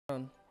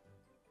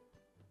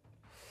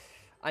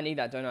I need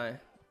that, don't I?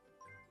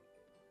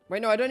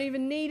 Wait, no, I don't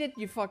even need it,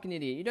 you fucking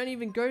idiot. You don't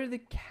even go to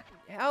the...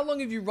 How long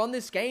have you run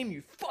this game,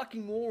 you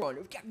fucking moron?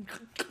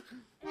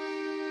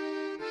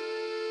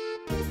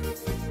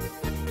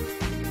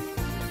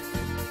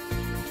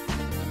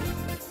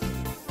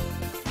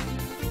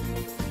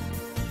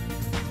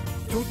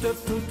 Toeter,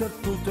 toeter,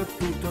 toeter,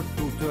 toeter,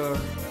 toeter.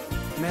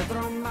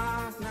 Metro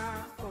maakt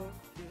naar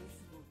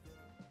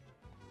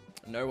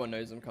No one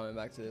knows I'm coming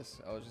back to this.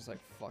 I was just like,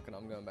 fuck it,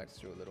 I'm going back to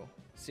Stuart Little.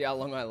 See how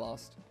long I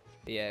last.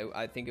 Yeah,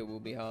 I think it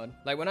will be hard.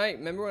 Like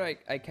remember when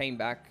I came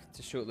back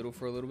to Stuart Little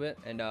for a little bit,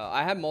 and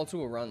I had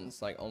multiple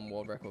runs like on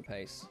world record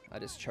pace. I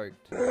just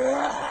choked.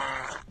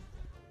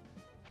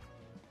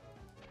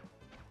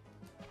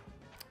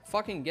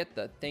 Fucking get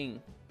the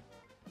thing.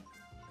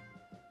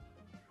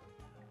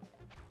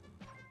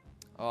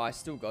 Oh, I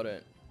still got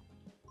it.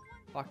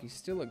 Fuck, he's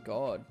still a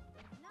god.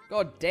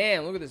 God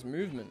damn, look at this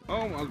movement.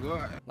 Oh my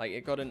god. Like,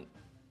 it got an...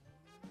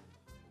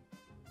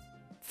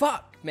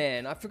 Fuck,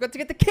 man, I forgot to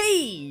get the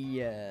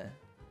key!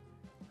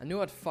 I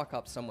knew I'd fuck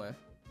up somewhere.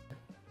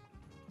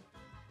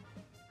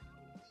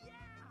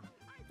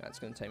 That's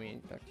gonna take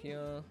me back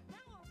here.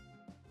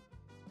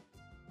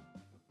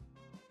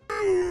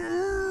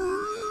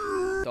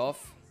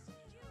 Off.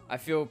 I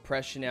feel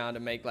pressure now to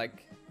make,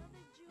 like...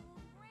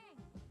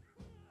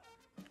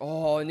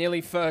 Oh,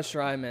 nearly first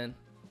try, man.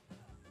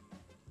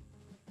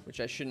 Which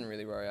I shouldn't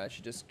really worry. I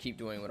should just keep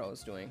doing what I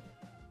was doing.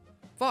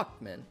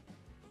 Fuck, man.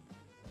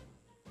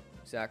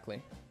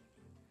 Exactly.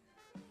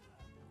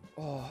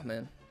 Oh,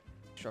 man.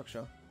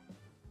 Structure.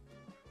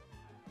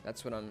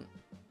 That's what I'm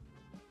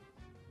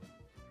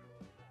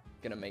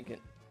gonna make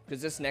it.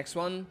 Because this next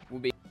one will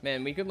be...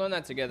 Man, we could learn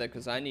that together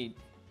because I need...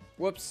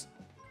 Whoops.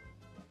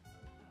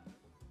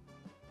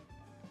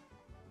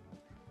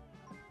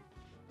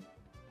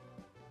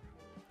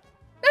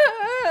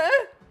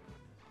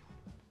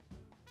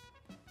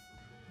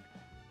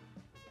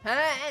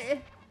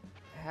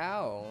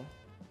 How?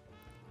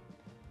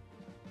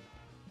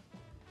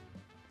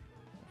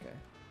 Okay.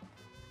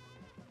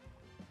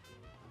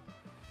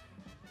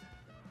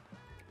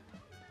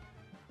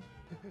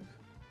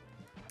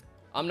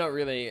 I'm not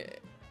really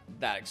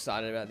that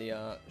excited about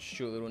the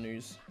Stuart Little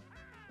news.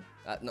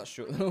 Not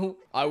Stuart Little.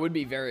 I would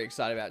be very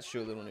excited about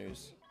Stuart Little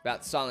news.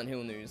 About Silent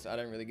Hill news. I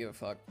don't really give a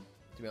fuck,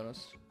 to be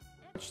honest.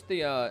 Watched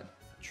the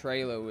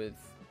trailer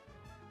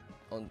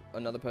on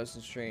another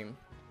person's stream.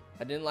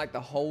 I didn't like the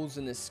holes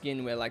in the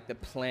skin where like the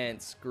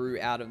plants grew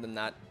out of them.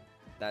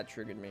 That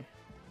triggered me.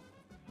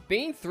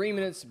 Being 3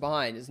 minutes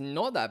behind is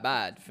not that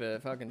bad for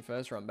fucking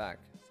first run back.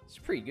 It's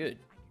pretty good.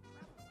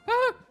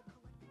 Ah!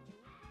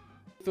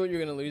 Thought you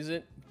were gonna lose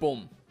it.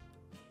 Boom.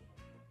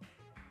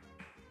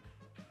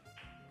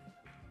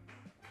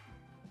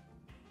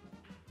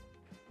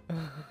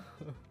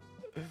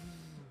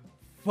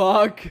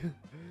 Fuck.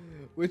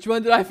 Which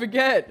one did I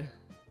forget?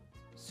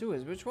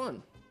 Sewers, which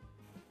one?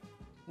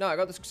 No, I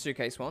got the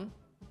suitcase one.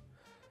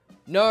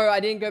 No,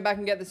 I didn't go back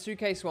and get the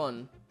suitcase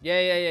one.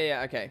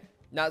 Yeah, okay.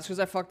 No, it's because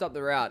I fucked up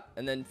the route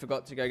and then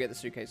forgot to go get the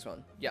suitcase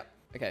one. Yep,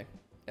 okay.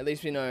 At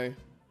least we know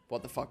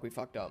what the fuck we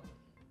fucked up.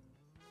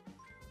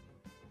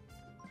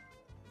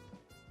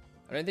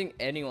 I don't think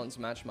anyone's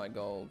matched my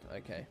gold.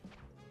 Okay.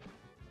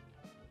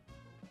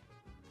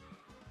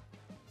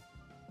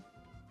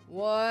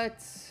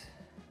 What?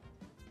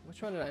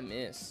 Which one did I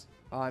miss?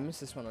 Oh, I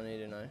missed this one I need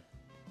to know.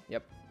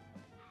 Yep.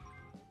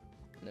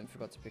 And then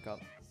forgot to pick up.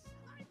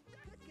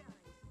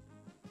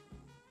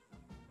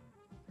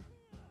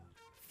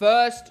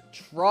 First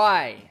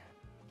try.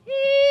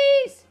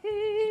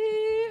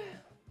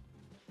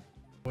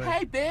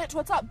 Hey, bitch.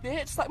 What's up,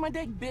 bitch? Suck my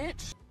dick,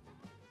 bitch.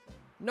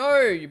 No,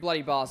 you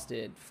bloody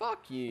bastard.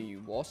 Fuck you,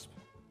 you wasp.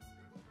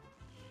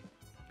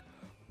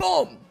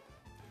 Boom.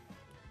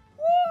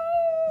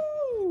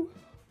 Woo.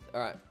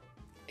 Alright.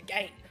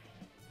 Again.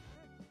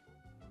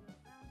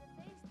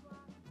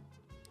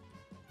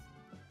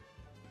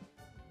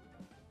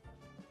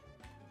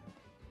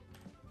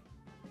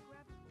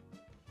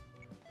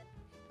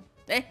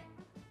 Eh?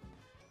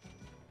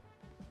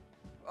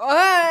 Oh,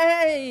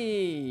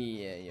 hey!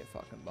 Yeah, you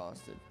fucking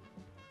bastard.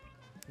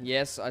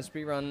 Yes, I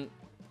speedrun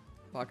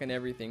fucking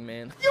everything,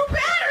 man. You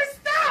better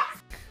stop!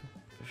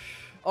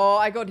 Oh,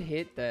 I got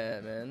hit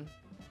there, man.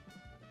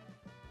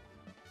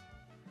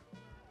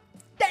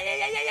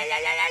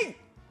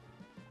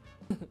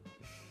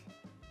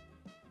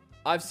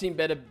 I've seen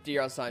better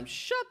DRS times.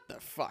 Shut the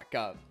fuck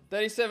up.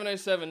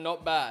 37.07,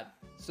 not bad.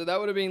 So that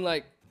would have been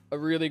like a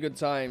really good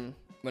time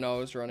when I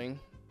was running.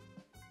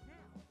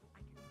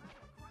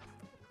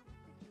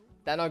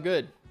 That not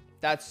good.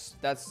 That's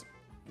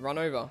run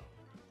over.